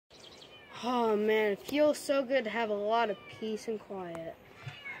Oh man, it feels so good to have a lot of peace and quiet.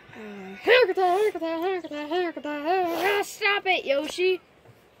 Stop it, Yoshi!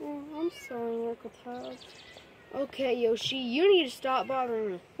 Oh, I'm sorry, Uncle Todd. Okay, Yoshi, you need to stop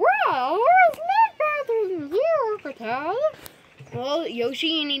bothering me. Well, it's not bothering you, Uncle Todd. Well, Yoshi,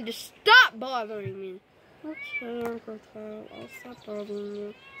 you need to stop bothering me. Okay, Uncle Todd, I'll stop bothering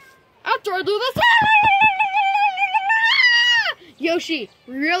you. After I do this... Yoshi,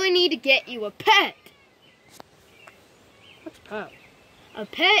 we really need to get you a pet. What's a pet? A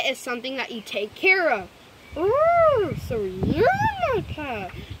pet is something that you take care of. Ooh, so you're my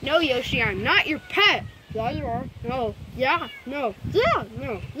pet. No, Yoshi, I'm not your pet. Yeah, you are. No. Yeah. No. Yeah.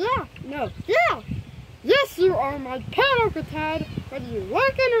 No. Yeah. No. Yeah. Yes, you are my pet, Uncle Todd, whether you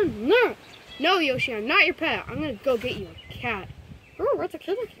like it or not. No, Yoshi, I'm not your pet. I'm going to go get you a cat. Ooh, what's a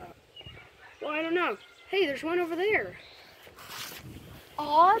kitty cat? Well, I don't know. Hey, there's one over there.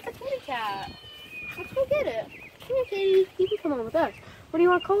 Aw, it's a kitty cat. Let's go get it. Come here, kitty. You can come on with us. What do you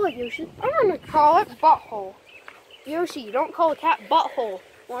want to call it, Yoshi? I'm going to call it Butthole. Yoshi, you don't call a cat Butthole.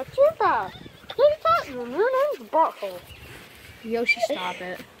 What's your cat? Kitty cat, your new name's Butthole. Yoshi, stop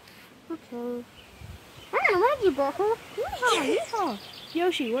it. Okay. I'm riding your Butthole. Yeehaw, yeehaw.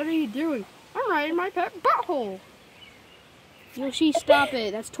 Yoshi, what are you doing? I'm riding my pet Butthole. Yoshi, stop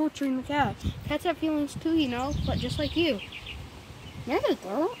it. That's torturing the cat. Cats have feelings too, you know, but just like you. Yeah, they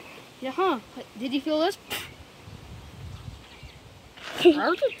don't. Yeah, huh? Did you feel this? How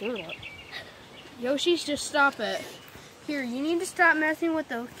would you do that? Yoshi's, just stop it. Here, you need to stop messing with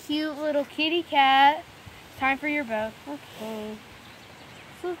the cute little kitty cat. Time for your bath. Okay.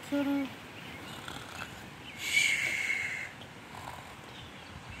 So kitty.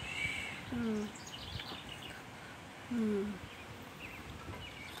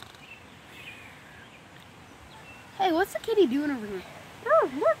 Hey, what's the kitty doing over here? Oh,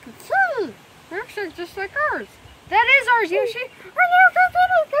 look, it's kitty. It actually just like ours. That is ours, Yoshi. Oh, no, go get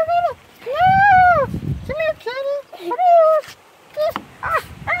it. No! Come here, kitty. Come here. Ah,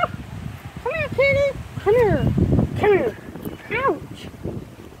 ow. Come here, kitty. Come here. Come here. Ouch.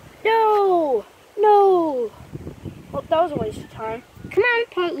 No. No. Well, that was a waste of time. Come on,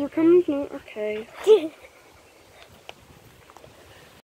 Pot. You're coming. Okay.